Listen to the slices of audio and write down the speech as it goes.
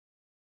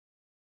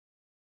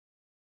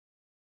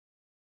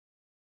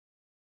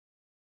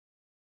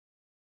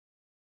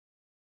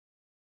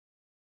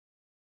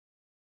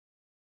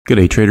Good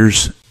day,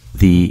 traders.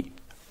 The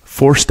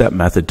 4-step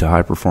method to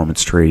high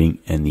performance trading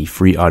and the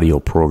free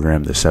audio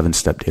program, the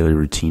 7-step daily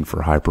routine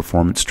for high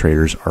performance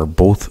traders, are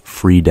both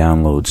free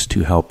downloads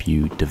to help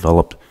you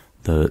develop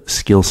the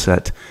skill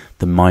set,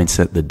 the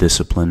mindset, the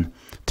discipline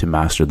to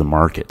master the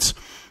markets.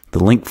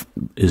 The link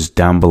is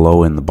down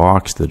below in the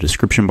box, the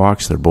description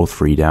box. They're both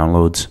free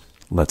downloads.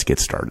 Let's get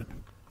started.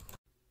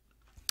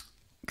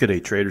 Good day,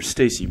 traders.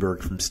 Stacey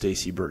Burke from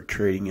Stacey Burke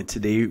Trading, and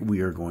today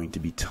we are going to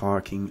be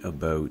talking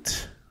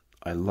about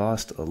I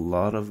lost a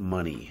lot of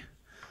money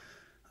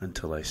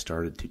until I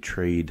started to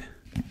trade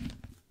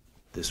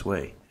this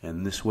way.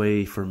 And this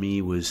way for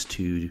me was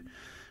to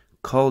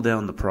cull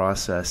down the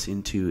process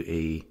into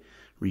a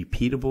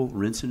repeatable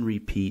rinse and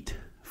repeat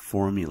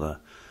formula,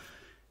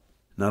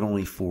 not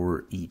only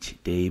for each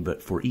day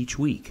but for each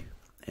week.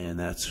 And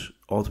that's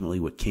ultimately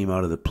what came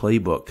out of the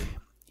playbook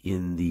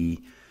in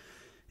the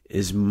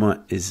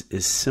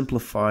as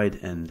simplified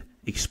and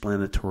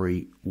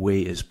explanatory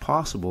way as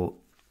possible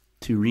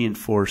to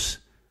reinforce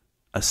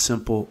a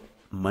simple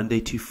Monday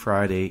to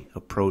Friday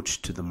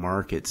approach to the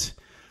markets,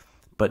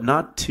 but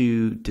not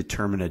to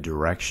determine a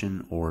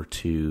direction or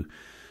to,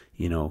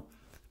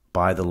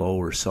 buy the low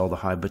or sell the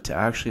high, but to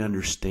actually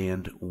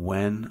understand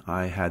when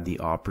I had the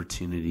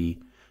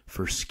opportunity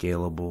for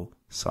scalable,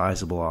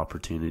 sizable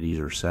opportunities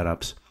or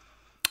setups,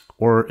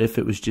 or if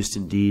it was just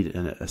indeed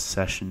a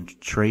session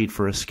trade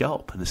for a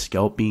scalp. And a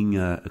scalp being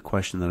a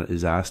question that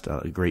is asked,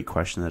 a great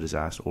question that is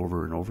asked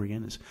over and over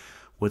again, is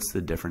what's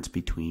the difference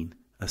between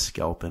a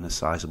scalp and a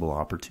sizable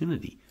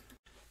opportunity?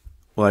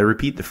 Well, I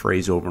repeat the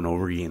phrase over and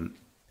over again: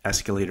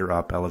 escalator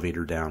up,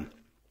 elevator down.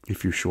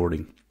 If you're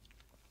shorting,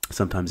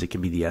 sometimes it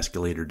can be the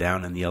escalator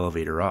down and the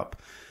elevator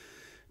up.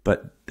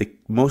 But the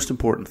most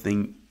important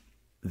thing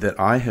that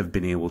I have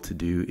been able to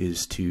do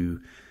is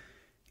to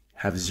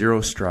have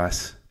zero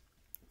stress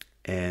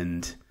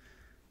and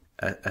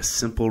a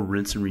simple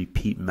rinse and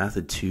repeat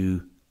method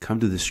to come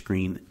to the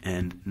screen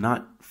and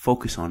not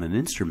focus on an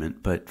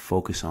instrument, but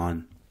focus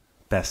on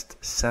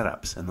best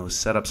setups. And those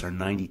setups are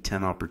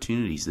 90-10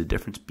 opportunities. The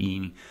difference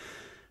being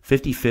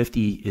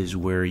 50-50 is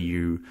where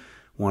you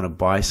want to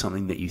buy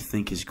something that you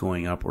think is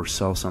going up or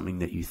sell something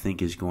that you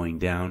think is going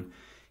down,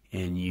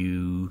 and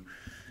you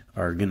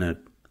are going to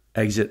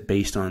exit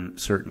based on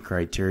certain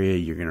criteria.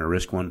 You're going to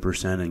risk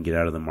 1% and get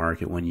out of the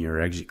market when your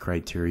exit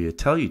criteria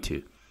tell you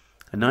to.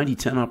 A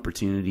 90-10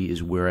 opportunity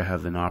is where I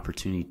have an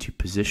opportunity to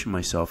position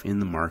myself in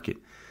the market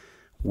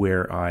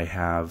where I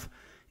have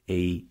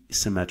a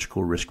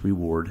symmetrical risk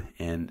reward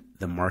and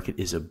the market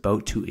is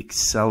about to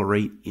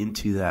accelerate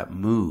into that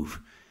move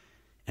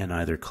and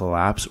either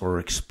collapse or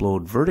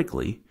explode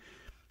vertically,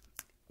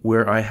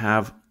 where I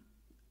have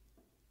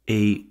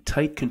a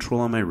tight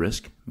control on my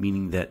risk,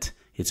 meaning that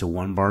it's a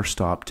 1-bar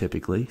stop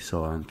typically.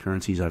 So on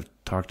currencies, I've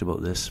talked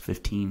about this,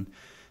 15,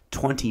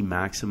 20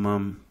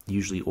 maximum,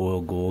 usually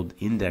oil, gold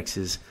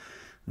indexes,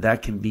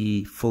 that can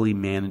be fully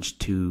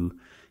managed to,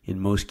 in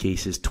most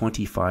cases,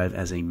 25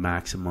 as a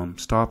maximum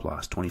stop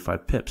loss,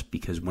 25 pips,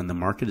 because when the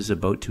market is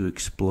about to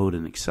explode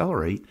and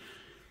accelerate,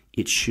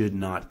 it should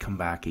not come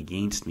back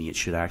against me. It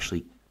should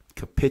actually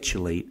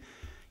capitulate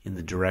in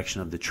the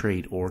direction of the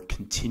trade or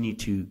continue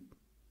to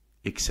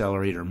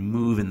accelerate or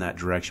move in that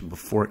direction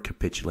before it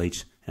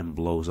capitulates and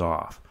blows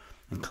off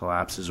and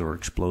collapses or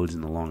explodes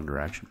in the long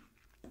direction.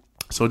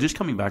 So just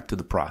coming back to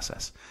the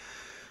process,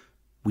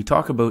 we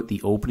talk about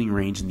the opening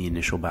range and the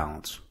initial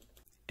balance.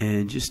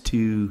 And just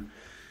to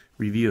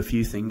review a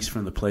few things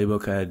from the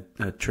playbook, I had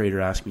a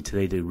trader ask me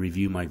today to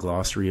review my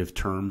glossary of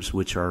terms,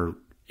 which are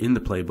in the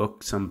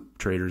playbook. Some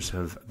traders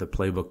have the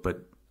playbook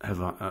but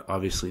have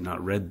obviously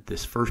not read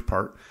this first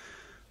part.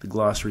 The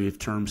glossary of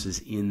terms is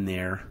in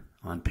there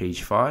on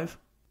page 5.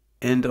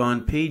 And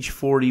on page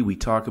 40, we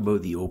talk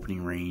about the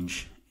opening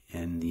range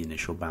and the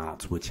initial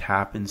balance, which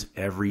happens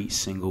every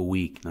single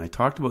week. And I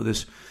talked about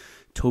this.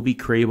 Toby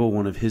Crable,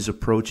 one of his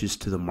approaches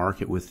to the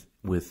market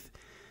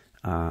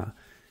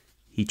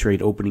he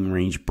trade opening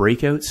range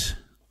breakouts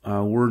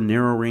were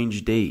narrow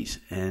range days.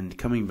 And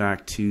coming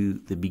back to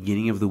the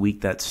beginning of the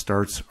week, that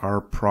starts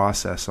our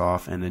process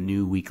off and a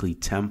new weekly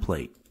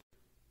template.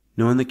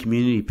 Now on the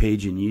community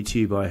page in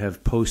YouTube, I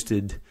have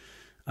posted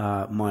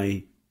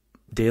my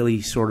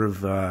daily sort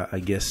of,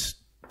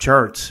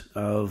 charts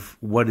of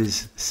what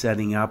is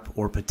setting up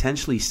or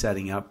potentially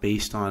setting up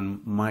based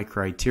on my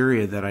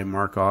criteria that I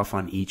mark off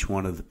on each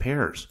one of the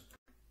pairs.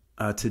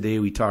 Today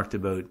we talked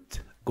about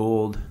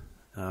gold,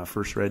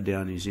 first red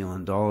down New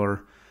Zealand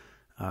dollar,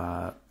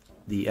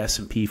 the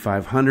S&P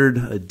 500,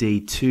 a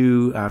day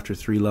 2 after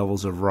 3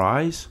 levels of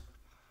rise,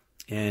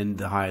 and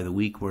the high of the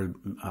week where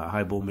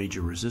high bull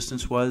major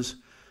resistance was.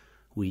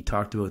 We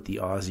talked about the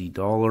Aussie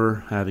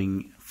dollar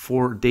having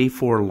day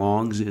 4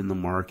 longs in the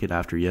market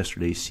after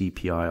yesterday's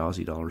CPI,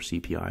 Aussie dollar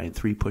CPI, and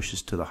 3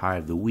 pushes to the high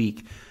of the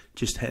week,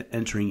 just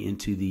entering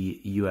into the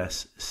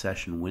US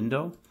session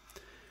window.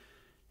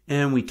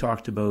 And we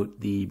talked about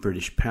the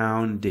British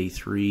pound, day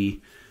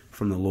 3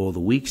 from the low of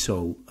the week.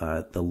 So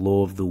the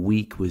low of the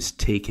week was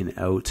taken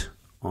out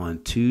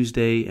on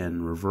Tuesday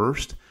and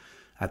reversed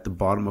at the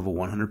bottom of a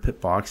 100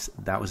 pip box.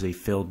 That was a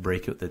failed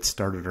breakout that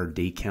started our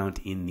day count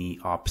in the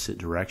opposite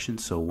direction.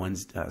 So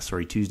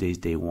Tuesday's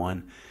day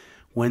 1,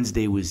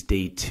 Wednesday was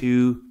day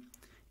 2,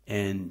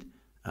 and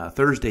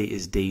Thursday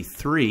is day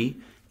 3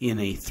 in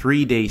a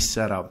 3-day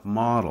setup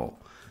model.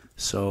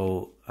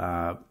 So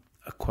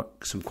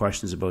some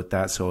questions about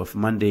that. So if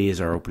Monday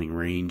is our opening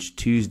range,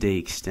 Tuesday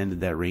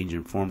extended that range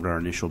and formed our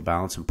initial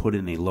balance and put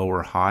in a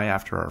lower high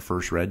after our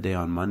first red day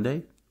on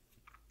Monday.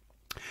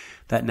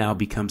 That now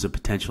becomes a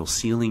potential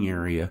ceiling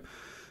area.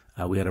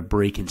 We had a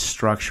break in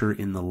structure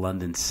in the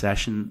London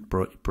session,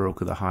 broke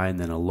with a high and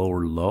then a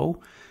lower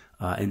low.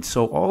 And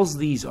so all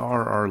these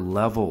are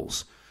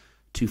levels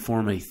to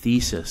form a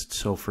thesis.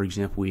 So for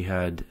example, we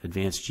had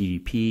advanced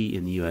GDP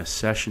in the US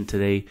session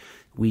today.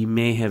 We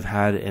may have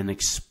had an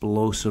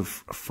explosive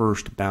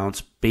first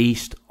bounce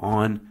based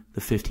on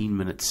the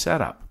 15-minute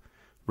setup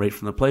right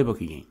from the playbook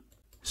again.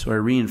 So I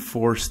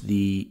reinforce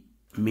the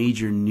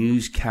major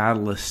news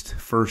catalyst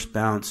first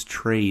bounce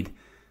trade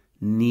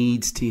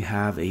needs to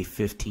have a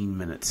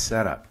 15-minute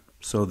setup.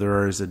 So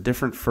there is a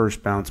different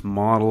first bounce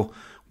model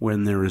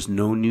when there is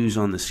no news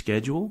on the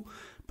schedule,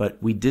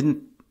 but we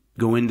didn't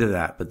go into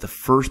that. But the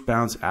first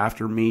bounce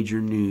after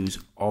major news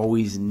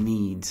always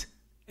needs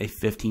a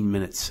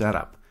 15-minute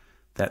setup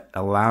that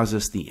allows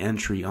us the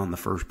entry on the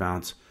first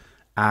bounce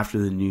after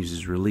the news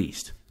is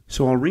released.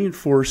 So I'll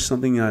reinforce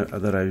something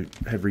that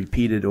I have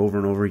repeated over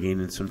and over again,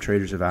 and some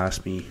traders have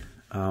asked me,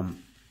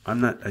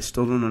 I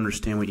still don't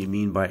understand what you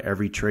mean by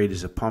every trade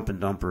is a pump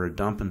and dump or a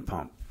dump and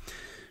pump.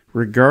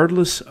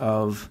 Regardless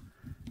of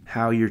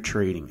how you're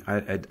trading,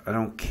 I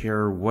don't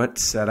care what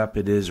setup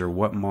it is or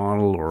what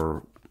model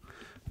or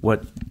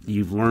what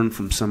you've learned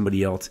from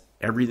somebody else,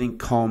 everything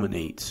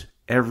culminates,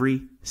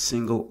 every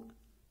single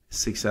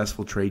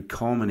successful trade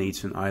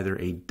culminates in either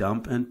a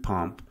dump and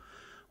pump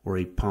or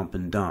a pump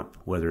and dump.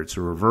 Whether it's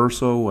a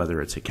reversal, whether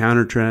it's a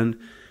counter trend,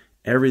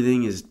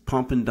 everything is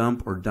pump and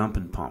dump or dump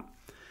and pump.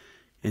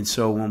 And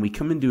so when we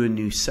come into a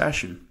new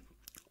session,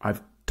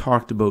 I've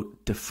talked about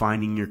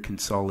defining your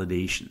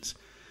consolidations.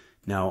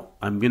 Now,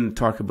 I'm going to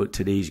talk about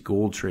today's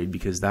gold trade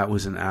because that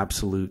was an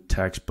absolute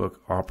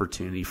textbook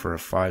opportunity for a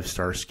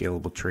 5-star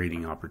scalable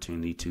trading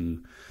opportunity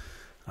to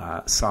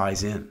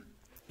size in.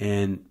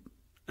 And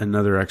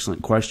another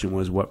excellent question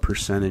was, what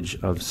percentage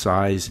of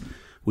size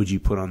would you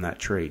put on that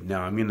trade?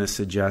 Now, I'm going to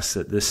suggest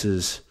that this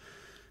is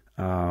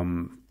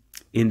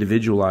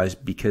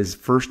individualized because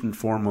first and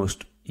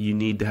foremost, you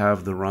need to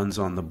have the runs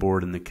on the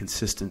board and the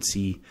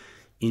consistency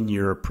in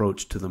your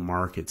approach to the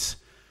markets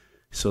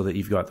so that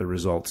you've got the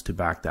results to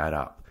back that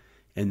up.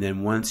 And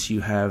then once you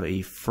have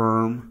a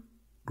firm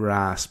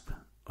grasp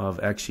of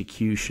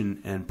execution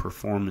and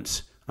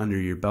performance under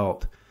your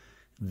belt,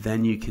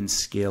 then you can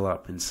scale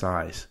up in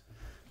size.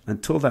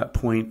 Until that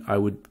point, I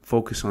would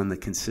focus on the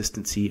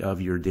consistency of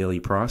your daily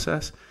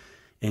process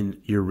and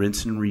your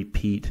rinse and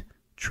repeat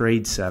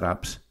trade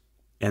setups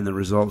and the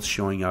results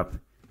showing up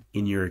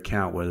in your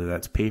account, whether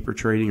that's paper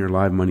trading or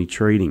live money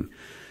trading.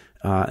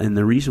 And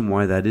the reason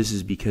why that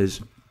is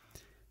because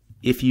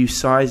if you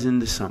size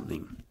into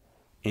something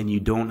and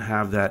you don't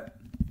have that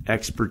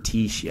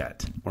expertise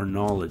yet or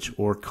knowledge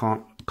or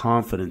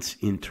confidence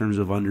in terms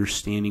of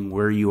understanding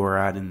where you are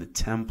at in the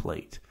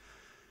template,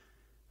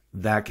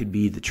 that could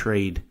be the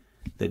trade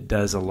that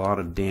does a lot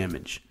of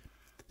damage.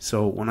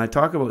 So when I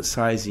talk about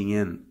sizing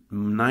in,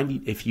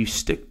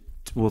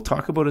 we'll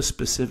talk about a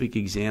specific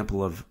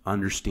example of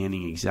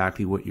understanding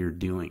exactly what you're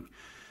doing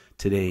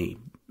today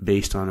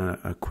based on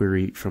a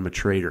query from a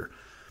trader.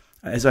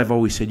 As I've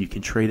always said, you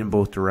can trade in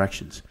both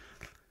directions,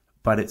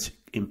 but it's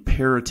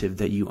imperative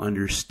that you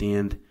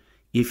understand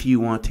if you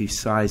want to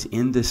size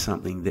into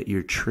something that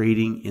you're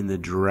trading in the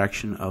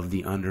direction of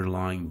the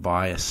underlying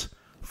bias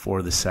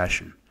for the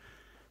session.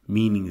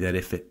 Meaning that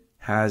if it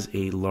has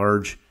a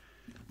large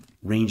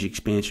range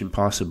expansion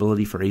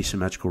possibility for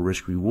asymmetrical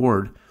risk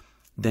reward,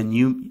 then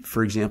you,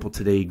 for example,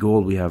 today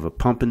gold, we have a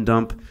pump and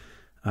dump.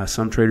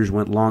 Some traders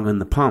went long on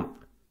the pump.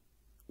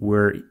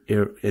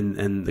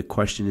 And the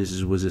question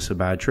is, was this a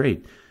bad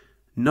trade?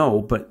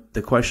 No, but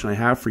the question I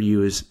have for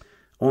you is,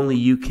 only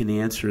you can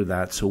answer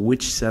that. So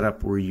which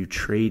setup were you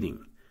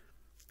trading?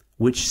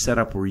 Which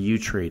setup were you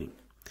trading?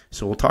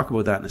 So we'll talk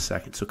about that in a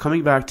second. So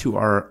coming back to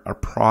our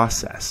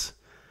process,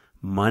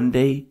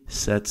 Monday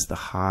sets the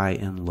high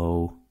and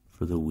low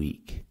for the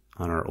week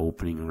on our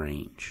opening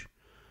range.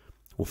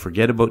 We'll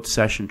forget about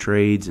session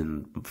trades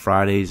and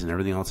Fridays and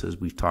everything else as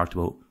we've talked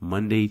about.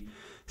 Monday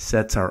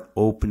sets our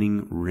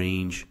opening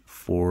range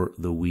for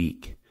the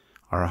week,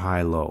 our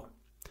high-low.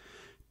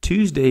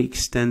 Tuesday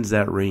extends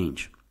that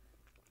range.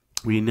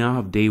 We now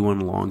have day 1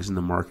 longs in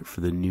the market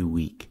for the new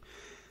week.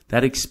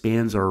 That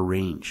expands our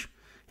range.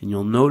 And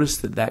you'll notice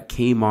that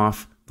came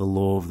off the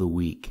low of the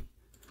week.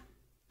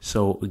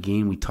 So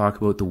again, we talk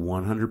about the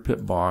 100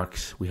 pip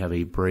box. We have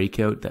a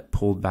breakout that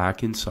pulled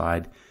back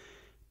inside,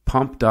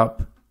 pumped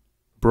up,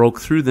 broke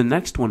through the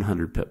next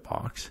 100 pip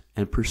box,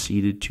 and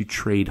proceeded to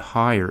trade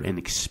higher and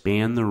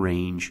expand the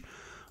range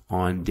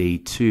on day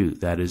 2.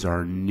 That is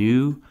our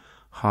new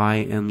high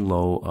and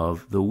low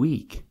of the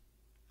week.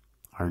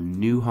 our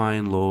new high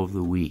and low of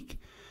the week.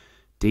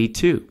 Day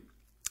 2,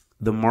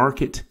 the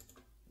market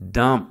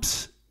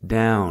dumps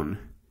down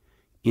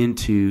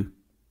into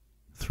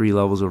 3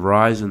 levels of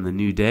rise in the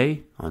new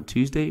day. On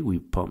Tuesday, we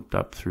pumped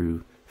up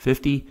through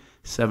 50,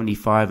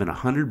 75, and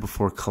 100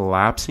 before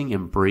collapsing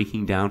and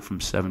breaking down from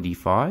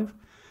 75.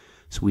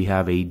 So we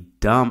have a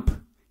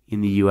dump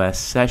in the US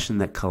session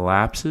that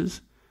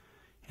collapses,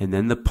 and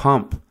then the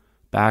pump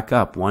back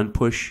up. 1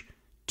 push,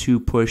 2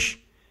 push,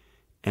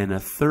 and a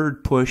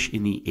 3rd push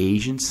in the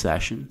Asian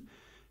session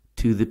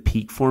to the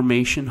peak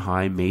formation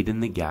high made in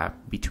the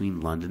gap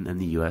between London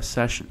and the US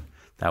session.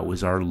 That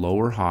was our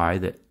lower high,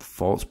 that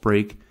false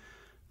break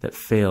that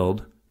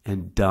failed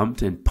and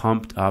dumped and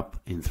pumped up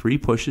in 3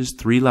 pushes,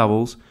 3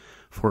 levels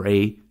for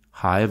a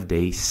high of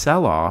day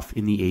sell-off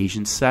in the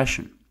Asian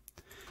session.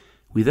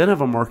 We then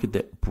have a market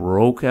that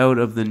broke out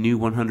of the new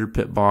 100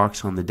 pip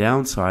box on the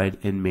downside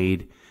and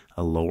made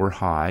a lower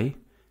high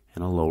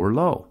and a lower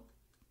low.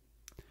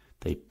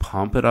 They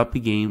pump it up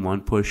again,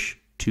 1 push,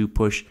 2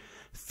 push,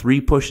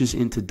 3 pushes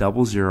into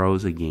double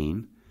zeros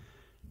again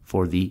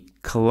for the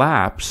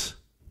collapse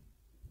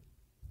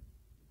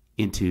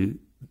into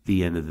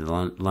the end of the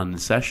London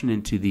session,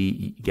 into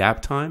the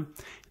gap time.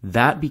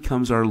 That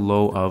becomes our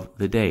low of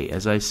the day.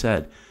 As I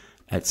said,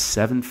 at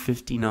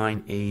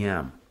 7:59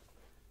 a.m.,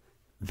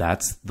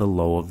 that's the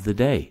low of the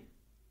day,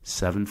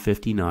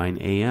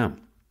 7:59 a.m.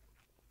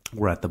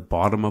 We're at the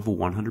bottom of a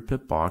 100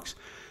 pip box.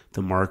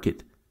 The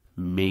market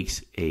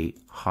makes a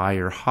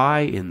higher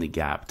high in the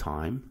gap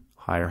time,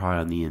 higher high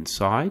on the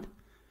inside,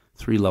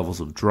 3 levels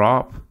of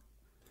drop,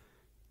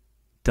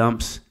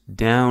 dumps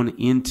down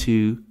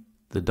into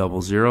the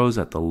double zeros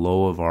at the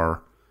low of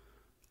our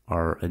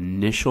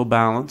initial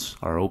balance,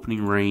 our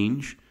opening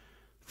range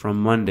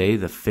from Monday,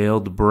 the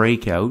failed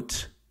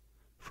breakout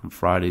from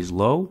Friday's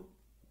low,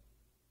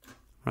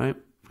 right?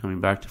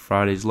 Coming back to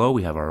Friday's low,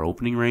 we have our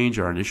opening range,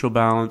 our initial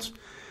balance.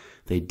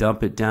 They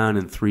dump it down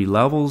in 3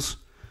 levels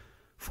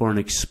for an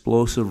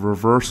explosive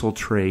reversal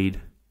trade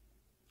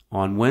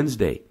on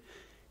Wednesday.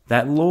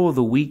 That low of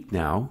the week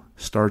now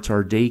starts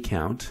our day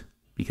count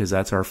because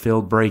that's our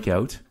failed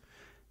breakout.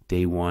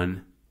 Day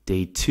 1.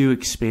 Day 2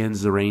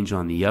 expands the range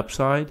on the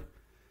upside.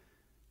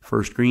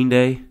 First green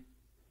day,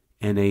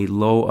 and a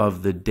low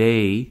of the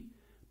day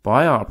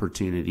buy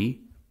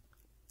opportunity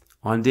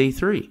on day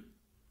 3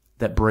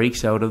 that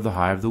breaks out of the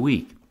high of the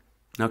week.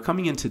 Now,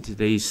 coming into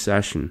today's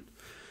session,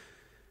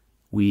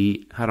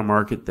 we had a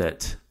market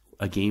that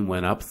again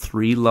went up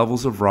 3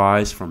 levels of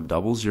rise from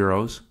double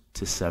zeros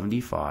to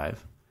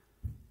 75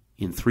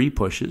 in 3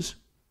 pushes.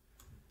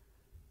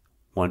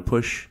 1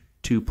 push,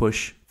 2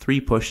 push, 3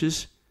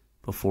 pushes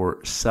before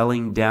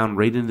selling down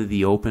right into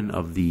the open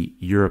of the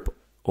Europe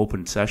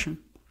open session.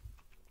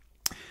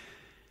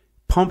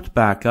 Pumped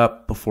back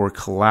up before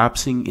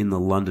collapsing in the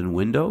London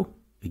window.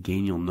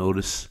 Again, you'll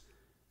notice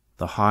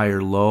the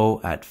higher low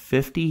at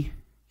 50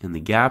 in the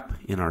gap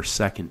in our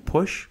second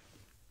push,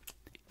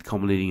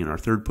 culminating in our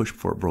 3rd push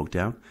before it broke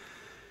down.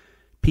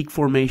 Peak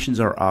formations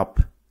are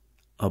up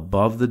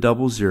above the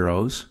double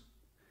zeros,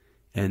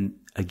 and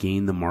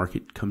again the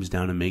market comes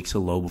down and makes a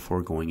low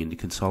before going into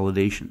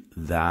consolidation.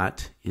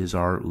 That is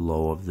our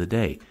low of the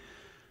day.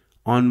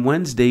 On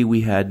Wednesday,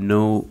 we had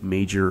no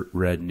major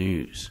red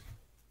news.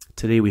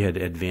 Today, we had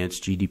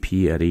advanced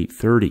GDP at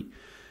 8:30.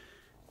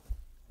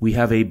 We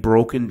have a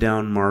broken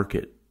down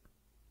market.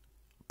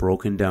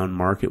 Broken down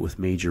market with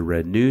major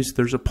red news.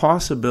 There's a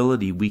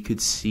possibility we could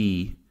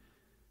see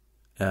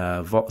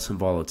some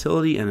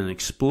volatility and an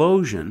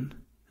explosion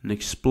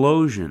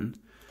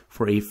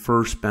for a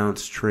first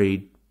bounce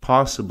trade,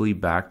 possibly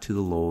back to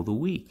the low of the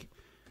week.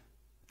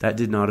 That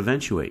did not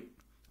eventuate.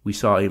 We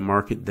saw a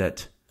market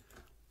that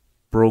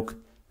broke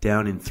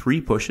down in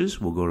 3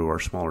 pushes. We'll go to our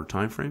smaller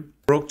time frame.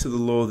 Broke to the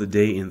low of the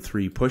day in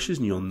 3 pushes,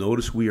 and you'll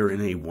notice we are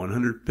in a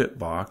 100 pip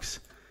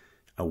box.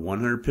 A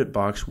 100 pip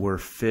box where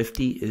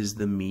 50 is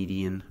the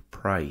median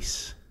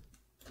price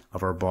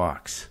of our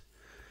box.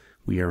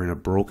 We are in a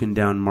broken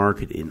down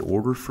market. In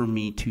order for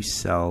me to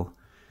sell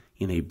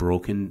in a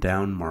broken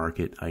down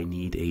market, I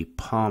need a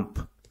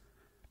pump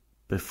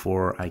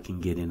before I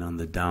can get in on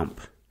the dump.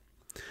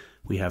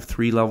 We have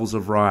 3 levels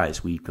of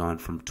rise. We've gone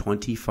from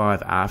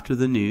 25 after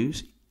the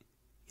news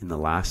in the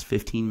last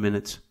 15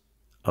 minutes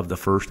of the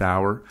first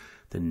hour.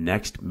 The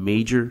next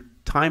major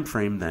time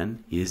frame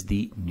then is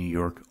the New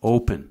York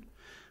Open.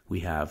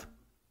 We have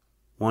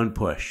 1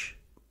 push,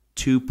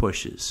 2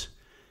 pushes,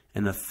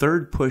 and a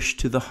 3rd push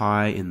to the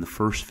high in the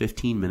first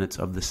 15 minutes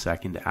of the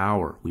second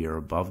hour. We are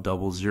above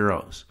double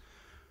zeros.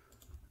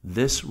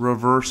 This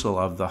reversal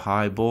of the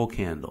high bull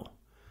candle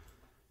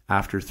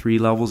after 3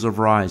 levels of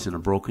rise in a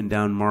broken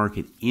down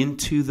market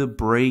into the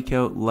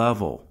breakout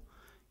level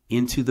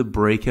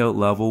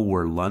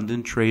where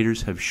London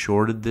traders have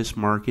shorted this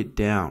market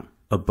down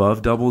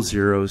above double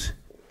zeros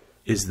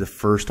is the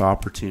first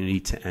opportunity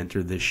to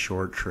enter this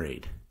short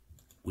trade.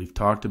 We've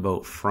talked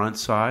about front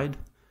side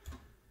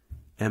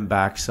and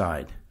back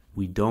side.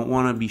 We don't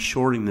want to be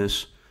shorting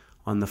this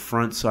on the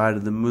front side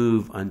of the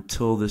move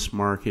until this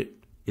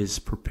market is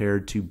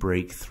prepared to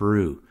break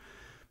through.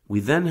 We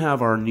then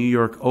have our New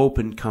York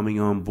Open coming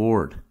on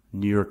board.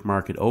 New York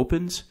market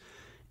opens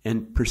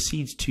and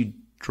proceeds to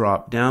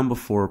drop down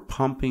before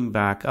pumping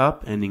back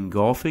up and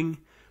engulfing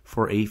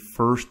for a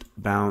first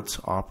bounce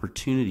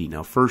opportunity.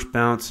 Now, first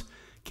bounce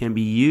can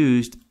be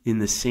used in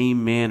the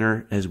same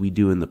manner as we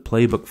do in the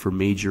playbook for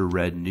major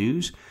red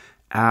news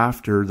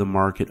after the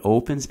market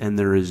opens and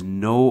there is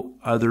no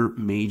other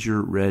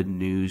major red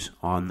news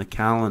on the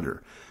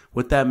calendar.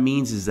 What that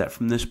means is that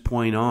from this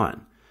point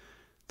on,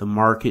 the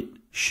market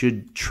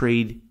should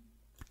trade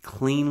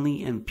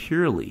cleanly and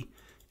purely,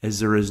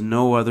 as there is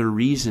no other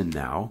reason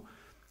now,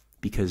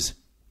 because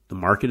the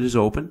market is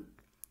open.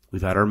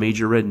 We've had our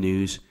major red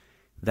news.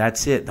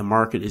 That's it. The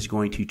market is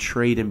going to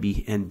trade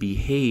and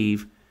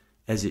behave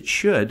as it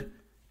should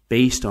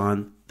based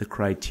on the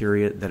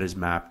criteria that is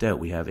mapped out.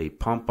 We have a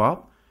pump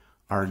up.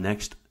 Our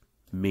next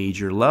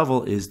major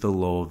level is the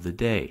low of the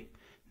day.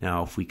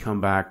 Now, if we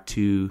come back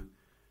to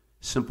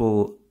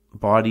simple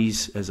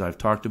bodies, as I've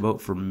talked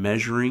about, for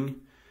measuring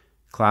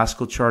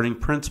classical charting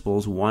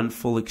principles, one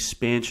full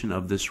expansion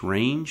of this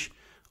range,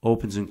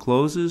 opens and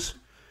closes,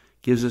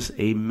 gives us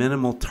a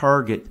minimal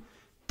target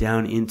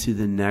down into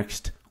the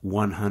next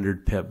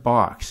 100 pip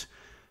box.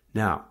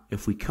 Now,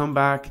 if we come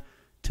back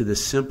to the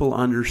simple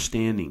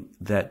understanding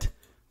that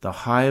the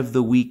high of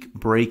the week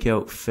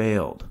breakout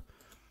failed,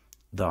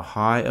 the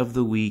high of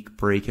the week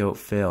breakout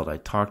failed. I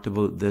talked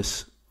about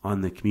this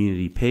on the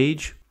community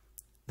page.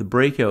 The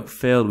breakout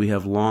failed. We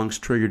have longs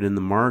triggered in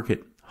the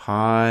market.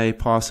 High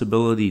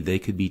possibility they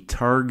could be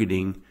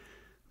targeting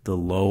the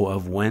low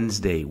of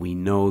Wednesday. We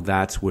know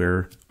that's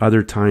where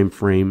other time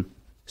frame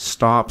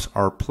stops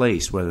are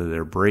placed, whether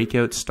they're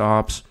breakout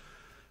stops,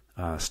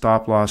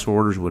 stop loss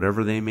orders,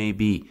 whatever they may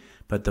be.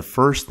 But the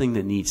first thing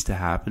that needs to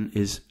happen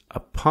is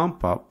a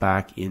pump up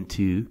back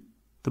into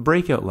the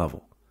breakout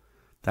level.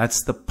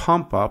 That's the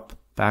pump up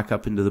back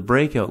up into the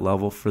breakout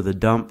level for the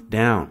dump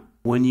down.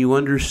 When you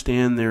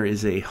understand there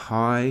is a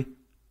high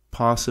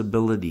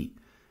possibility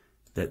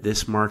that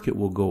this market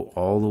will go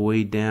all the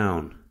way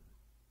down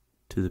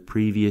to the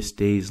previous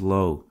day's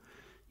low,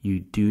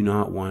 you do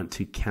not want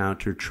to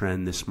counter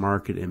trend this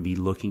market and be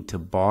looking to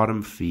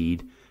bottom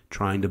feed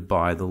trying to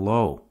buy the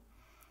low.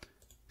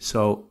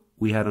 So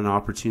we had an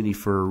opportunity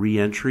for a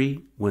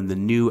re-entry when the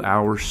new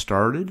hour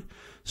started.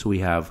 So we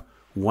have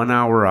 1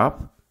 hour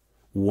up,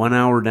 1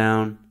 hour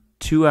down,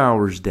 2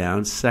 hours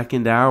down.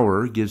 Second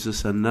hour gives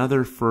us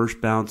another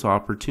first bounce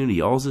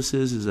opportunity. All this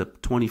is a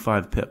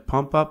 25 pip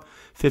pump up,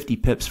 50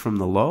 pips from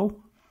the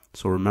low.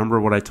 So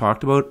remember what I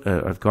talked about.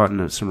 I've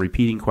gotten some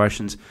repeating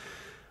questions.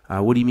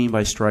 What do you mean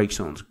by strike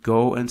zones?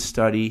 Go and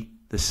study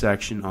the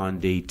section on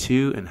day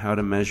 2 and how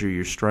to measure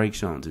your strike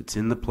zones. It's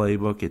in the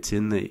playbook. It's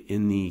in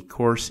the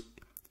course,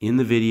 in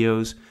the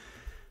videos.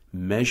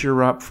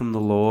 Measure up from the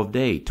low of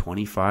day,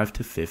 25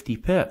 to 50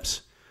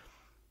 pips.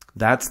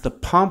 That's the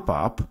pump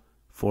up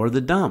for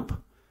the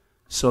dump.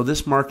 So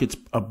this market's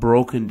a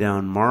broken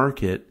down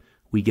market.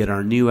 We get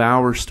our new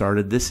hour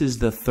started. This is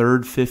the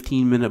third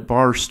 15-minute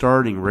bar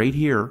starting right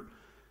here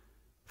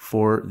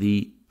for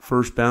the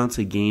first bounce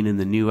again in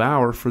the new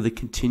hour for the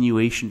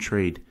continuation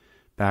trade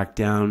back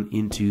down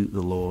into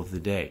the low of the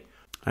day.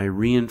 I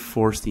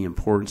reinforce the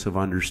importance of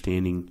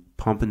understanding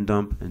pump and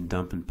dump and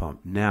dump and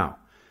pump. Now,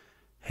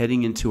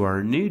 heading into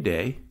our new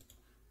day,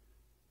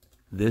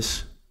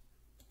 this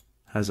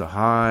has a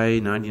high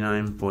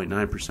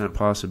 99.9%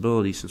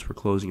 possibility, since we're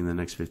closing in the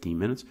next 15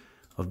 minutes,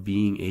 of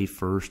being a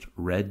first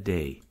red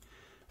day.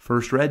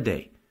 First red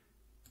day.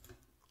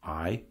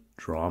 I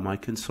draw my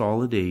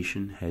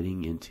consolidation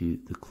heading into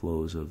the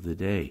close of the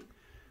day.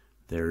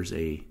 There's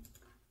a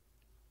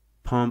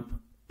pump.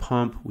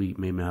 We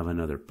may have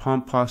another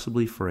pump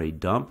possibly for a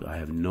dump. I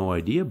have no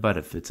idea, but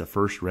if it's a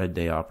first red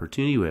day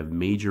opportunity, we have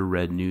major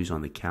red news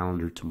on the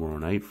calendar tomorrow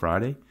night,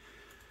 Friday.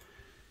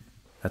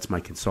 That's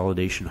my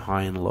consolidation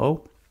high and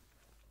low.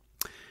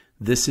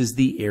 This is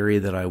the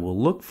area that I will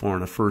look for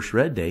in a first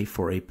red day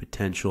for a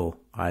potential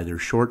either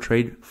short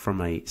trade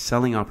from a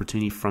selling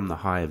opportunity from the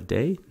high of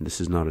day. This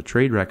is not a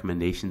trade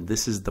recommendation.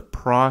 This is the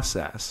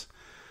process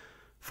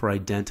for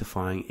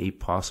identifying a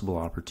possible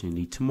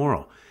opportunity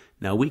tomorrow.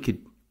 Now, we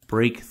could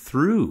break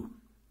through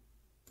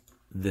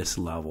this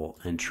level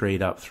and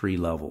trade up 3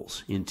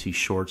 levels into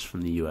shorts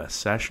from the US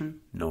session.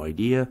 No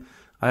idea.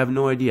 I have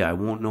no idea. I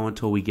won't know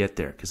until we get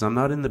there, because I'm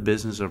not in the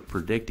business of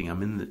predicting.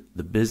 I'm in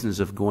the business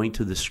of going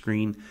to the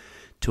screen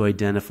to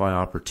identify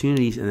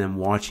opportunities and then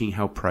watching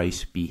how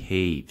price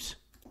behaves.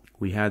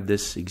 We had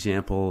this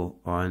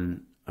example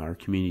on our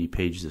community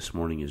page this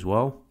morning as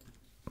well.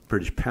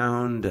 British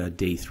pound,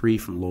 day 3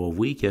 from low of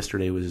week.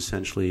 Yesterday was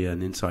essentially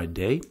an inside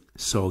day.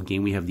 So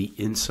again, we have the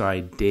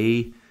inside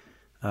day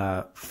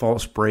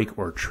false break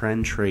or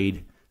trend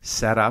trade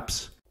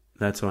setups.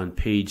 That's on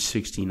page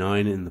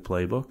 69 in the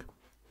playbook.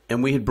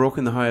 And we had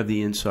broken the high of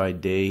the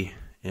inside day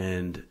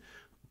and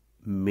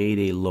made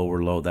a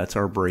lower low. That's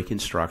our break in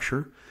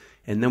structure.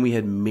 And then we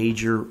had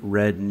major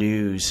red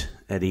news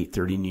at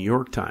 8:30 New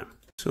York time.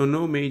 So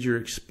no major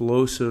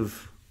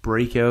explosive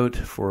breakout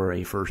for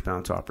a first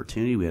bounce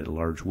opportunity. We had a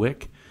large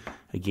wick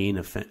Again,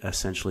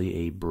 essentially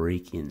a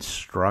break in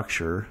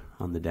structure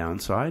on the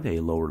downside, a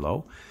lower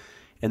low.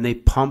 And they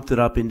pumped it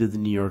up into the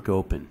New York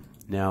Open.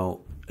 Now,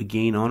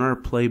 again, on our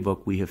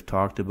playbook, we have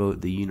talked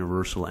about the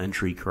universal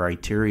entry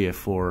criteria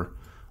for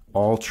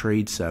all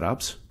trade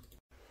setups.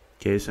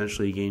 Okay,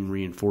 essentially, again,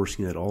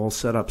 reinforcing that all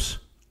setups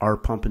are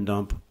pump and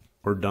dump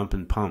or dump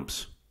and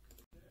pumps.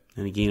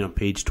 And again, on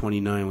page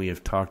 29, we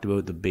have talked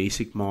about the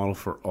basic model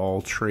for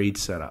all trade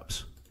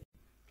setups.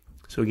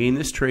 So again,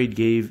 this trade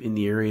gave in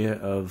the area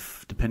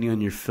of, depending on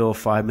your fill,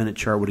 5-minute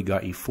chart would have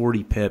got you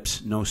 40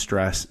 pips, no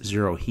stress,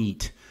 zero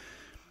heat.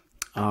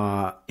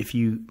 If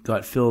you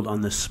got filled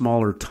on the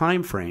smaller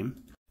time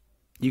frame,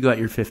 you got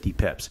your 50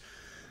 pips.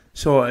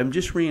 So I'm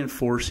just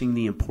reinforcing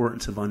the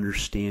importance of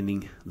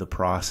understanding the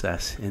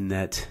process, and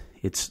that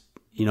it's,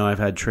 I've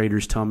had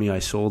traders tell me I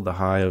sold the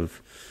high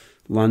of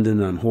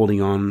London, I'm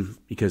holding on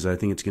because I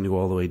think it's going to go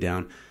all the way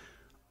down.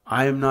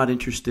 I am not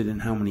interested in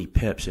how many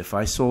pips. If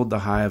I sold the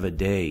high of a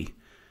day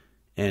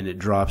and it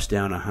drops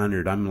down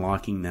 100, I'm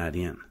locking that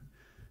in.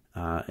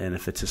 And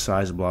if it's a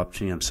sizable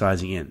opportunity, I'm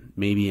sizing in.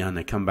 Maybe on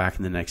the comeback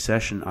in the next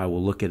session, I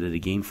will look at it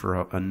again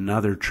for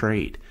another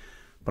trade.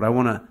 But I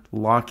want to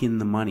lock in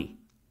the money.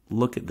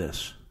 Look at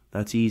this.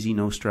 That's easy,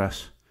 no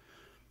stress.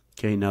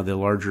 Okay, now the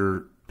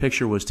larger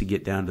picture was to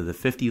get down to the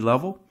 50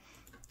 level.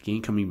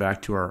 Again, coming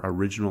back to our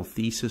original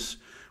thesis,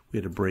 we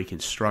had a break in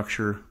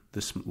structure.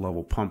 This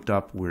level pumped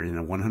up. We're in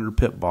a 100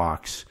 pip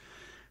box.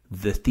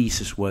 The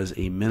thesis was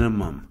a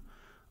minimum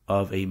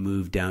of a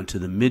move down to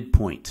the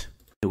midpoint.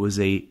 It was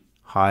a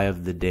high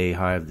of the day,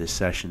 high of the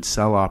session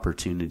sell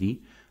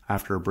opportunity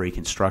after a break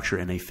in structure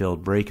and a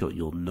failed breakout.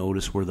 You'll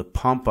notice where the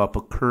pump up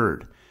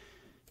occurred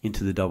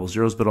into the double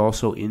zeros, but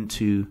also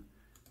into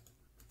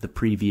the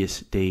previous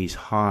day's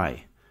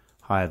high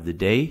of the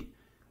day,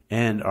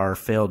 and our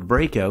failed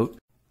breakout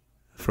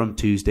from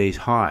Tuesday's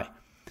high.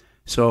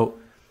 So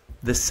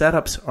the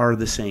setups are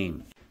the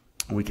same.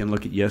 We can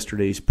look at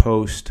yesterday's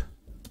post.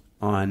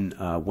 On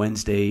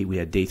Wednesday, we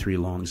had day 3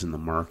 longs in the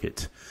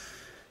market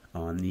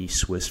on the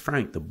Swiss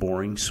franc, the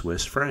boring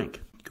Swiss franc.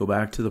 Go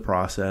back to the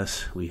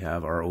process. We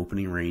have our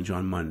opening range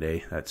on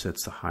Monday. That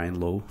sets the high and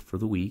low for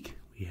the week.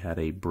 We had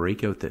a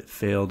breakout that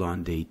failed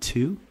on day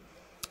 2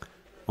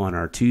 on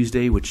our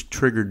Tuesday, which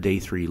triggered day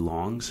 3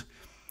 longs.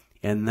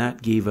 And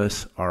that gave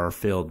us our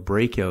failed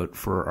breakout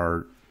for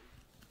our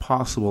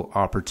possible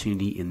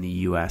opportunity in the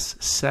U.S.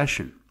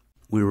 session.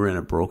 We were in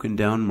a broken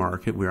down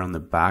market. We were on the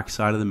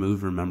backside of the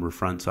move. Remember,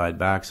 front side,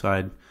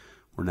 backside.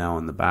 We're now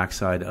on the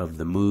backside of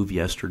the move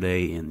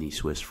yesterday in the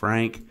Swiss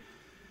franc.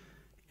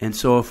 And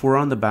so if we're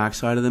on the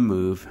backside of the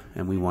move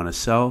and we want to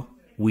sell,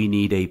 we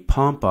need a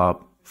pump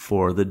up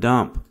for the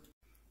dump.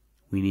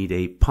 We need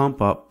a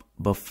pump up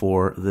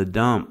before the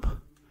dump.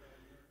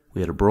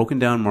 We had a broken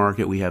down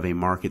market. We have a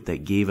market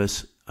that gave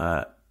us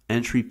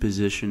entry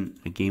position.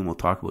 Again, we'll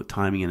talk about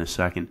timing in a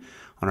second.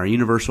 On our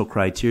universal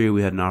criteria,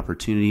 we had an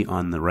opportunity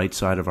on the right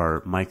side of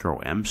our micro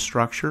M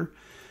structure.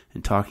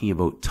 And talking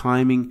about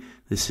timing,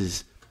 this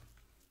is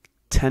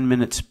 10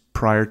 minutes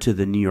prior to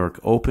the New York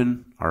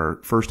Open, our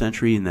first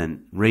entry, and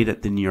then right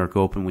at the New York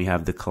Open, we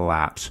have the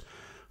collapse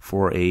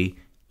for a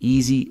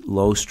easy,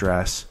 low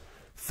stress,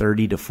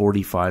 30 to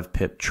 45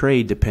 pip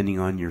trade, depending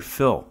on your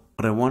fill.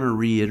 But I want to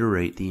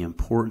reiterate the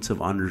importance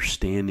of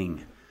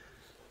understanding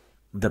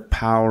the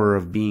power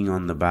of being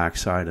on the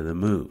backside of the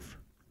move.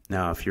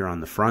 Now, if you're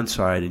on the front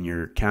side and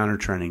you're counter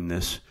trending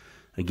this,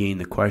 again,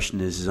 the question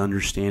is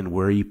understand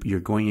where you're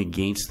going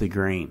against the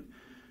grain.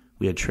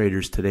 We had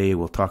traders today,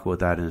 we'll talk about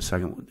that in a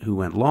second, who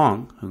went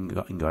long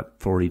and got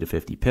 40 to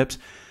 50 pips.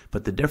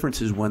 But the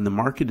difference is when the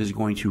market is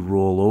going to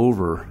roll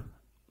over,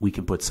 we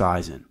can put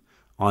size in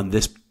on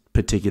this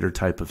particular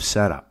type of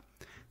setup.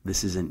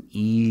 This is an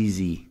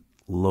easy,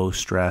 low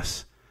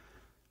stress,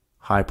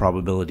 high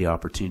probability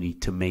opportunity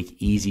to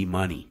make easy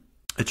money.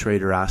 A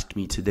trader asked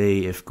me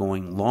today if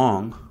going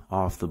long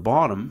off the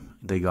bottom,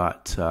 they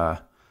got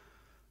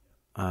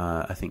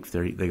I think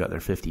they got their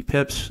 50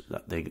 pips.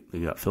 They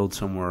got filled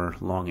somewhere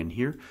long in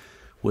here.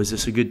 Was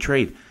this a good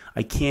trade?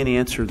 I can't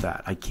answer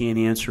that. I can't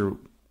answer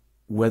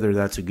whether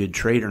that's a good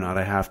trade or not.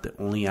 I have to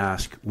only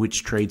ask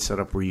which trade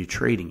setup were you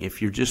trading.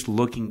 If you're just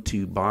looking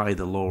to buy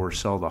the low or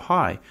sell the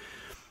high,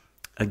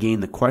 again,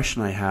 the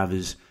question I have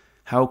is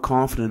how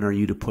confident are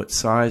you to put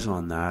size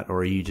on that, or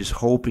are you just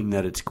hoping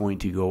that it's going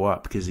to go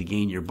up? Because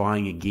again, you're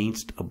buying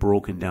against a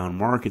broken down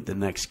market. The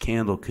next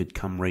candle could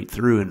come right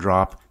through and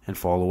drop and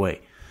fall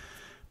away.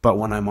 But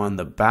when I'm on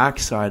the back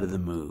side of the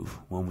move,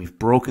 when we've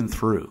broken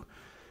through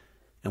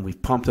and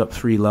we've pumped up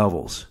 3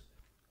 levels,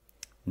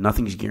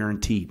 nothing's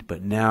guaranteed.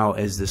 But now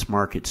as this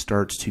market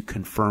starts to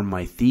confirm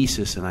my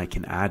thesis and I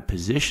can add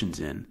positions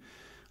in,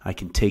 I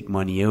can take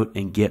money out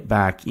and get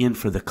back in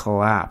for the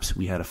collapse.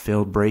 We had a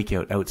failed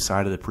breakout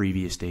outside of the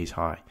previous day's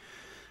high.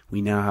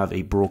 We now have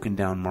a broken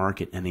down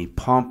market and a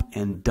pump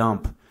and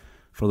dump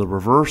for the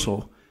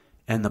reversal,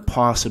 and the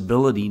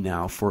possibility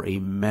now for a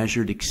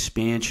measured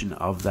expansion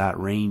of that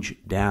range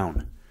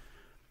down.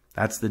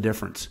 That's the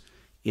difference.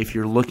 If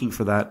you're looking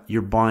for that,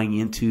 you're buying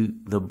into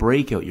the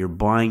breakout. You're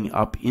buying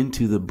up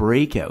into the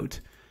breakout.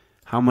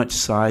 how much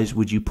size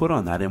would you put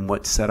on that, and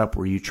what setup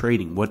were you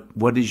trading?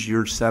 What is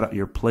your setup,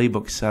 your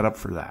playbook setup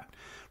for that?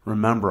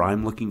 Remember,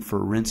 I'm looking for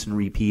rinse and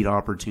repeat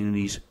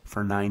opportunities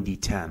for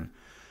 90-10.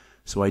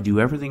 So I do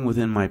everything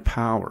within my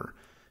power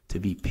to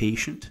be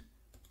patient,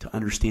 to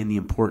understand the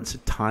importance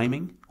of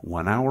timing.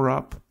 1 hour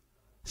up,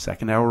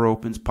 second hour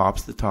opens,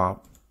 pops the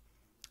top,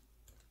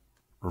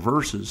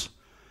 reverses,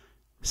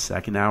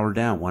 second hour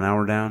down, 1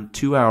 hour down,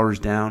 2 hours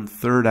down,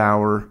 third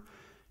hour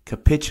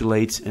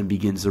capitulates and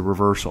begins the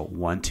reversal.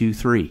 1, 2,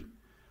 3.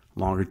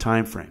 Longer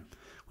time frame.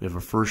 We have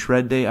a first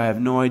red day. I have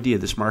no idea.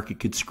 This market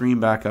could scream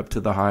back up to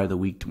the high of the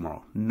week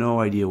tomorrow. No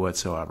idea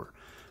whatsoever.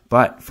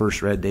 But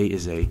first red day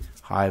is a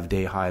high of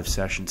day, high of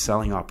session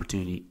selling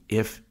opportunity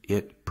if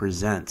it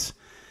presents.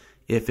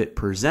 If it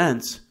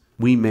presents,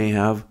 we may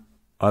have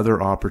other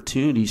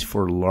opportunities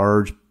for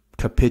large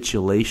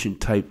capitulation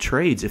type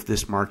trades if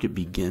this market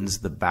begins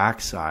the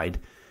backside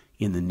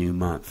in the new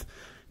month.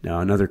 Now,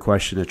 another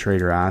question a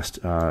trader asked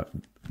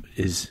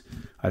is,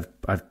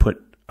 I've put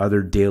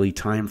other daily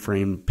time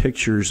frame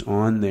pictures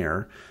on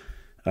there.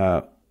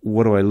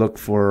 What do I look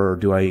for, or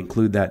do I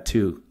include that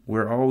too?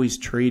 We're always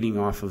trading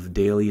off of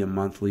daily and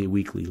monthly,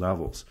 weekly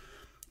levels.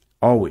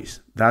 Always.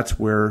 That's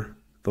where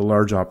the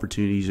large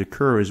opportunities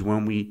occur, is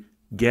when we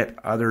get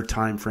other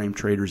time frame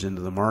traders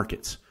into the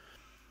markets.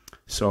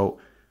 So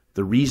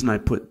the reason I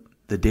put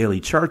the daily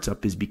charts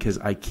up is because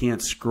I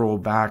can't scroll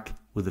back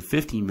with a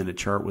 15-minute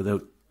chart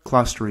without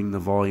clustering the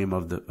volume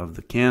of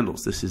the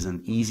candles. This is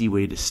an easy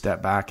way to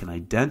step back and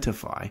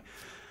identify.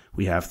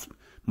 We have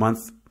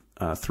month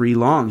 3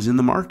 longs in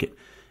the market,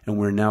 and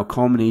we're now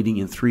culminating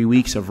in 3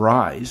 weeks of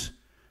rise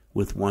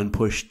with 1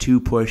 push, 2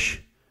 push,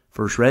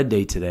 first red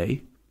day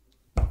today.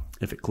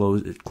 If it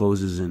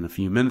closes in a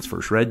few minutes,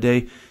 first red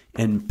day,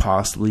 and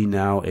possibly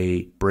now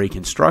a break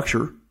in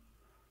structure,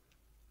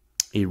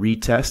 a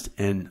retest,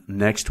 and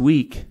next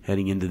week,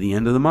 heading into the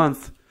end of the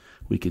month,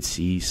 we could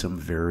see some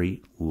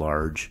very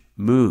large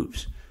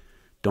moves.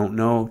 Don't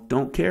know,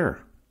 don't care,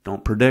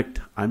 don't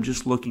predict. I'm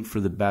just looking for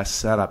the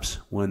best setups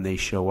when they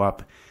show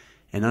up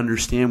and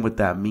understand what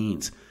that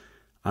means.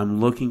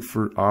 I'm looking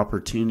for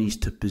opportunities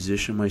to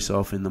position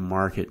myself in the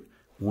market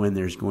when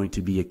there's going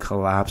to be a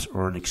collapse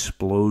or an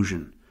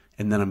explosion,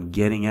 and then I'm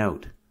getting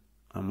out.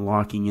 I'm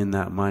locking in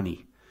that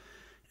money,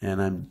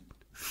 and I'm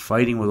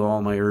fighting with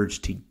all my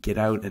urge to get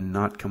out and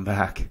not come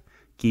back,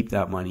 keep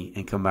that money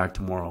and come back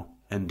tomorrow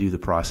and do the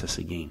process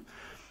again.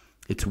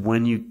 It's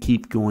when you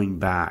keep going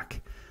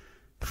back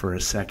for a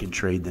second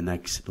trade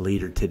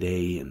later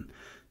today, and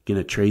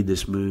gonna trade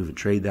this move and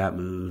trade that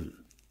move,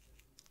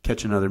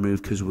 catch another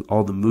move, because with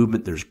all the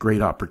movement, there's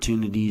great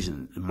opportunities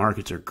and the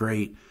markets are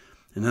great,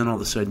 and then all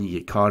of a sudden you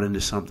get caught into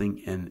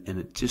something and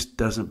it just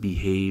doesn't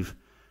behave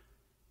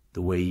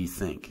the way you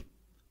think.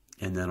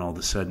 And then all of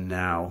a sudden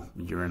now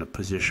you're in a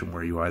position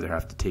where you either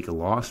have to take a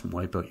loss and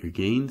wipe out your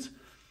gains,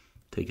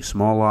 take a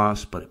small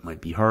loss, but it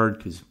might be hard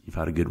because you've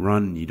had a good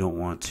run and you don't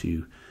want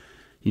to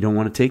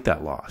take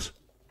that loss.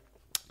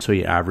 So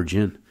you average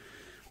in,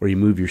 or you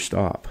move your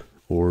stop,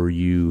 or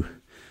you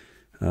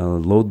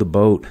load the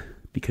boat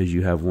because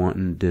you have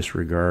wanton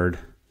disregard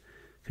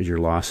because your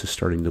loss is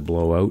starting to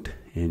blow out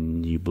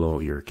and you blow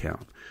out your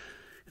account.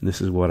 And this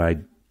is what I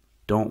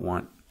don't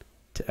want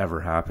to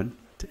ever happen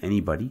to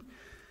anybody,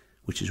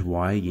 which is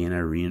why, again, I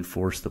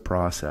reinforce the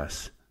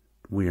process.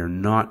 We are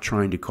not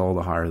trying to call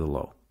the high or the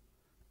low.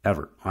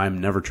 Ever.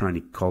 I'm never trying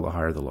to call the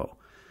high or the low.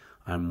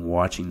 I'm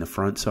watching the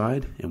front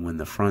side, and when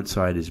the front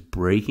side is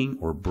breaking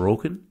or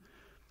broken,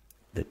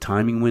 the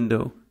timing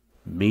window,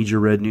 major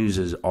red news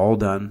is all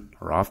done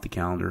or off the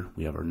calendar.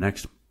 We have our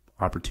next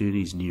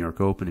opportunities, New York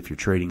Open. If you're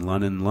trading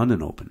London,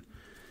 London Open.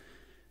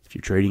 If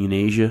you're trading in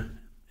Asia,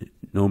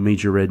 no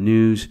major red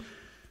news.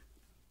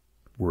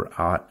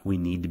 We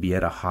need to be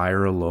at a high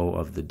or a low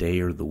of the day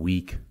or the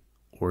week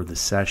or the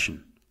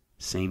session.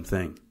 Same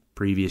thing.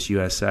 Previous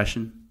U.S.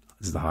 session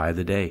is the high of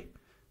the day.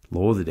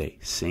 Low of the day,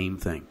 same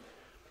thing.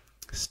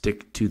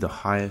 Stick to the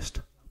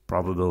highest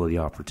probability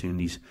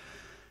opportunities.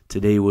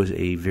 Today was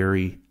a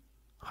very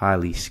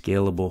highly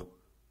scalable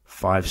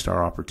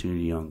 5-star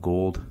opportunity on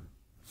gold.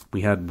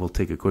 We'll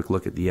take a quick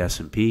look at the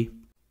S&P.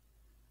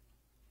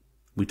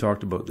 We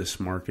talked about this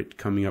market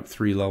coming up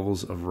 3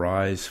 levels of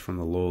rise from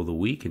the low of the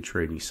week and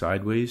trading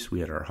sideways. We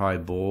had our high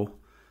bull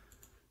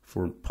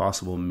for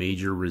possible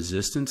major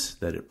resistance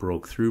that it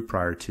broke through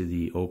prior to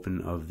the open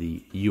of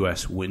the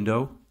U.S.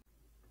 window.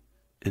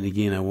 And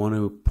again, I want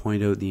to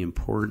point out the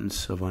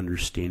importance of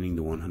understanding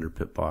the 100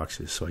 pip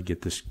boxes. So I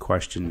get this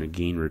question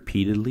again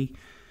repeatedly.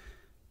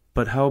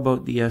 But how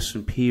about the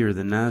S&P or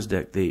the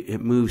NASDAQ?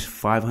 It moves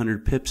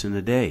 500 pips in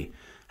a day.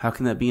 How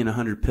can that be in a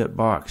 100 pip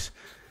box?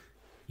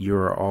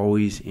 You're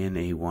always in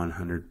a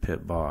 100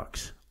 pip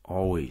box.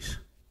 Always.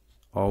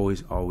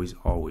 Always, always,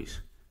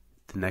 always.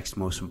 The next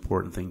most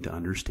important thing to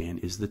understand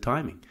is the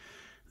timing.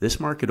 This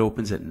market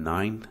opens at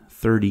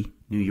 9:30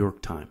 New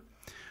York time.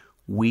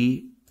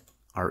 We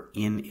are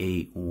in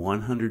a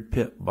 100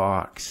 pip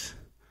box.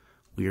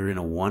 We are in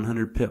a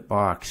 100 pip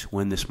box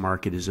when this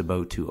market is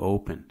about to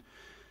open.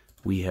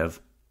 We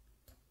have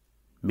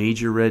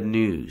major red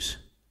news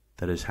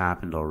that has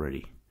happened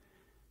already.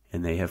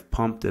 And they have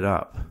pumped it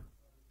up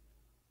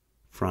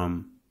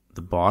from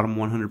the bottom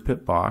 100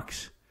 pip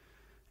box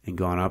and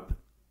gone up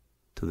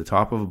to the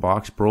top of a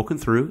box, broken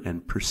through,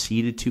 and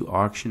proceeded to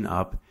auction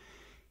up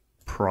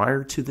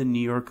prior to the New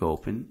York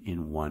Open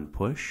in one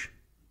push.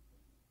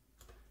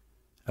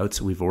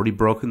 So we've already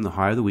broken the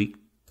high of the week,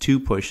 2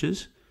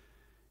 pushes,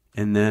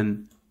 and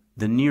then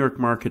the New York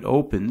market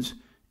opens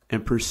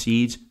and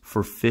proceeds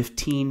for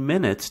 15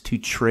 minutes to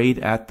trade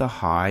at the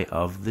high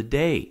of the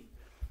day.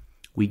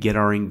 We get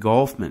our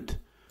engulfment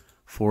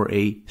for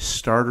a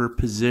starter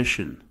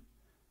position,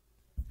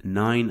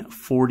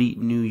 9:40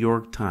 New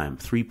York time,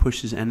 3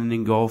 pushes and an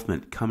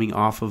engulfment coming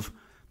off of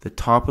the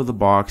top of the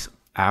box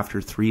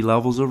after 3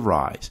 levels of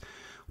rise.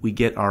 We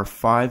get our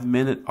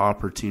 5-minute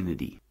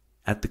opportunity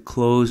at the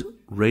close,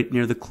 right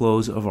near the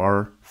close of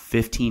our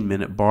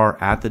 15-minute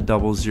bar at the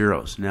double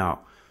zeros.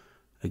 Now,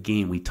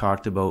 again, we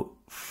talked about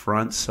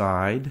front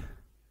side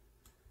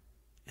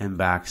and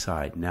back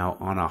side. Now,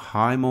 on a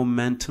high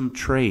momentum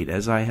trade,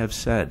 as I have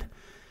said,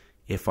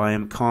 if I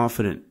am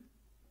confident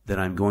that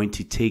I'm going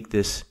to take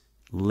this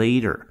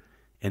later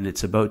and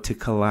it's about to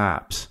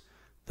collapse,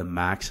 the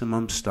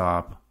maximum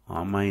stop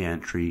on my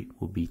entry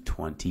will be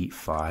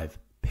 25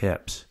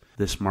 pips.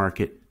 This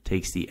market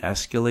takes the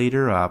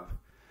escalator up.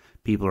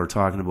 People are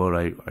talking about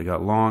I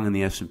got long in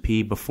the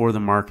S&P before the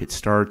market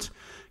starts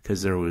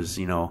because there was,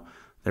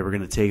 they were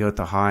going to take out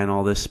the high and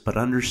all this. But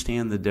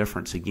understand the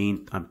difference.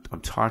 Again,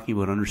 I'm talking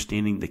about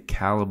understanding the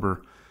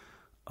caliber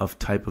of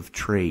type of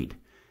trade.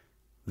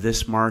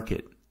 This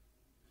market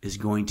is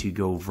going to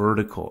go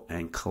vertical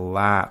and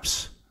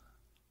collapse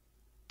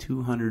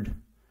 200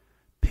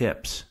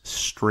 pips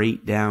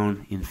straight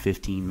down in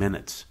 15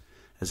 minutes,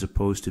 as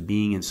opposed to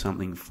being in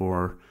something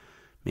for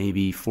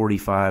maybe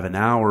 45 an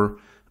hour.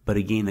 But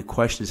again, the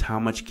question is, how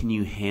much can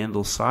you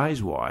handle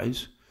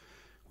size-wise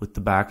with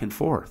the back and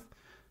forth?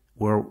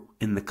 Where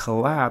in the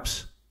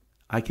collapse,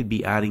 I could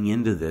be adding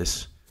into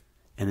this,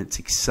 and it's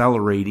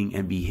accelerating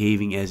and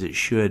behaving as it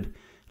should,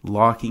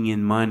 locking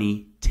in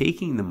money,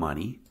 taking the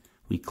money,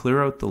 we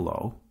clear out the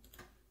low,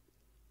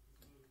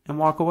 and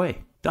walk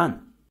away.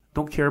 Done.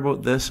 Don't care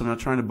about this. I'm not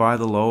trying to buy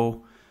the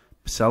low,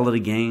 sell it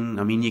again.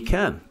 I mean, you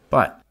can,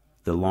 but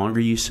the longer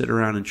you sit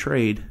around and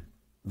trade,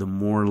 the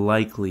more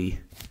likely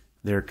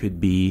there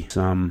could be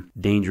some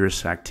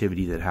dangerous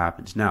activity that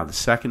happens. Now, the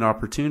second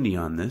opportunity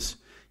on this,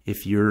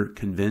 if you're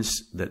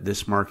convinced that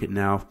this market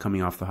now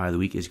coming off the high of the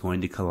week is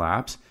going to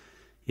collapse,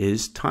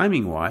 is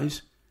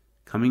timing-wise,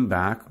 coming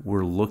back,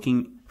 we're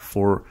looking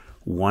for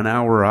 1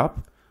 hour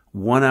up,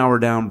 1 hour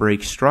down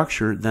break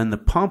structure, then the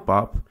pump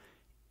up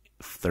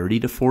 30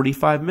 to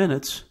 45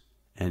 minutes.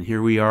 And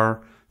here we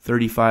are,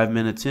 35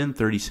 minutes in,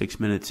 36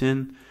 minutes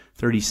in,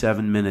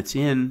 37 minutes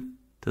in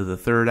to the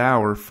third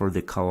hour for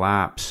the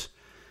collapse,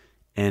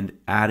 and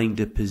adding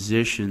to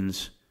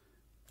positions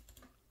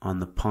on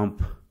the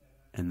pump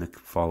and the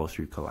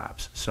follow-through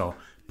collapse. So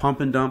pump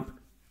and dump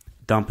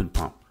and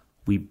pump.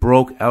 We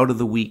broke out of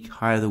the week,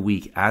 high of the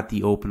week, at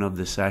the open of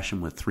the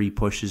session with 3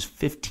 pushes,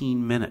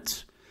 15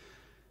 minutes.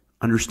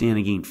 Understand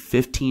again,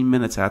 15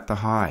 minutes at the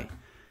high,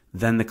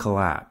 then the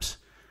collapse.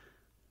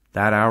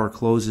 That hour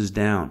closes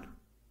down.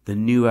 The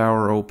new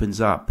hour opens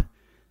up,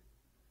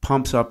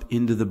 pumps up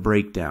into the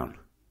breakdown.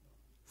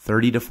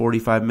 30 to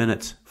 45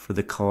 minutes for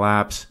the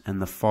collapse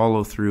and the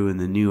follow-through in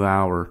the new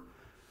hour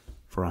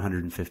for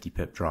 150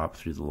 pip drop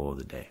through the low of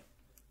the day.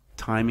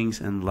 Timings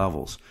and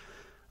levels.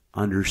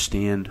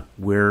 Understand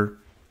where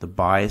the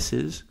bias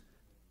is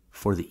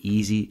for the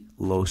easy,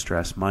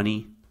 low-stress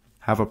money.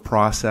 Have a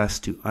process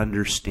to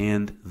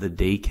understand the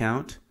day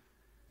count.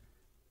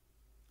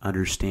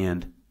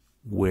 Understand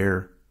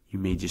where you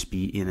may just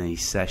be in a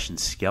session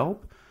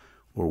scalp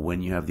or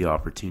when you have the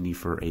opportunity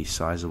for a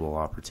sizable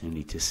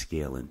opportunity to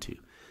scale into.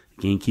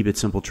 Again, keep it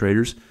simple,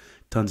 traders.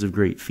 Tons of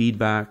great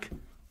feedback.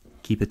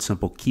 Keep it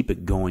simple. Keep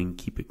it going.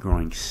 Keep it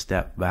growing.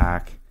 Step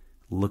back.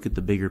 Look at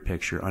the bigger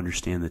picture.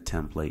 Understand the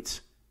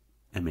templates.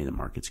 And may the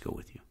markets go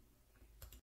with you.